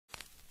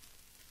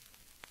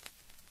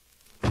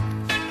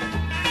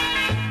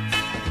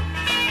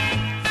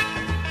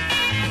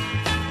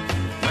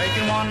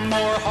one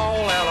more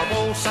haul out of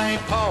old St.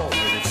 Paul,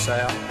 headed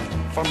south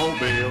for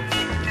Mobile.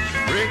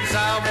 Rigs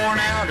I worn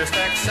out, just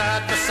stacked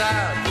side by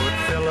side, would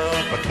fill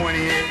up a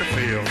 20-acre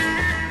field.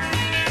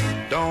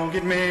 Don't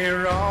get me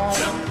wrong,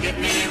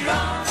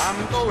 I'm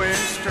going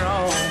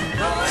strong.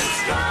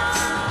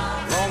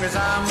 Long as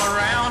I'm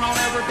around, I'll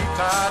never be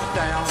tied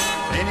down.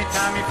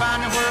 Anytime you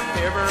find me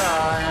wherever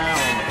I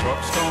am, the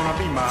truck's gonna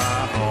be my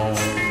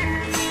home.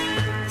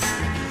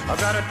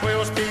 I've got a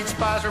 12-speed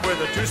Spicer with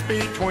a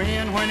 2-speed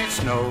twin. When it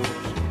snows,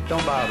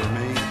 don't bother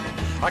me.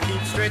 I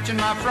keep stretching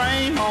my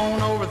frame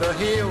on over the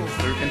hills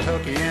through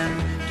Kentucky and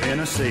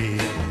Tennessee.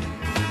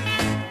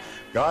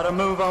 Gotta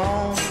move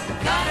on,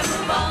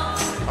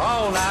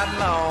 all night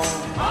long.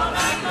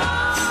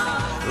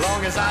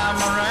 Long as I'm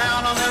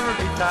around, I'll never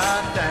be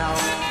tied down.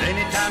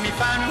 Anytime you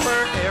find me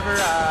wherever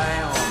I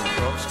am, the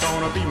truck's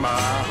gonna be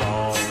my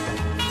home.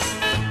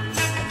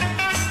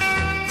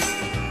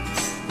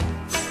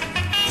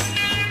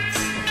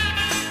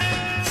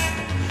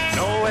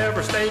 No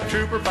ever state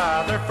trooper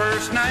by their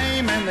first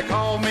name, and they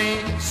call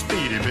me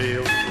Speedy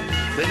Bill.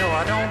 They know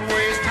I don't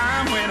waste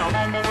time when I'm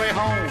on my way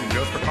home,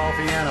 just for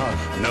coffee and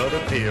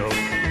another pill.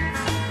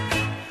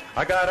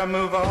 I gotta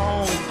move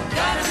on,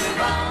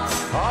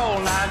 all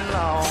night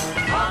long.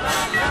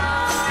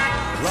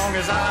 Long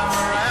as I'm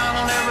around,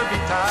 I'll never be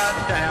tied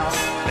down.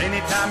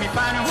 Anytime you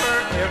find me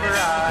wherever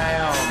I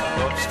am, the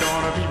truck's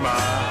gonna be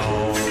my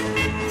home.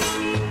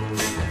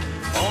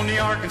 On the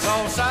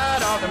Arkansas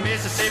side of the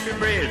Mississippi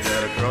Bridge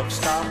at a truck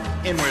stop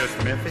in West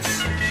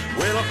Memphis,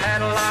 well, I've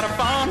had a lot of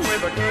fun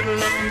with a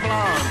good-looking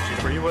blonde. She's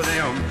free with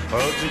them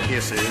hugs and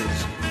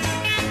kisses.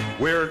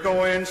 We're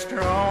going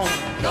strong,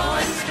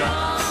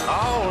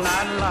 all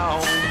night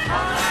long.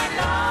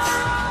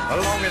 As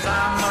long as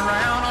I'm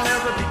around, I'll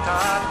never be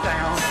tied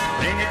down.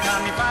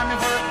 Anytime you find me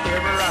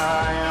wherever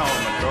I am,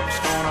 the truck's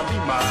gonna be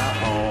my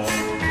home.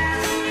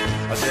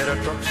 I said a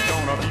truck's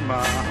gonna be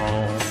my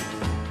home.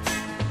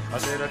 I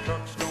said a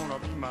truck's gonna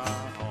be my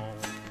home.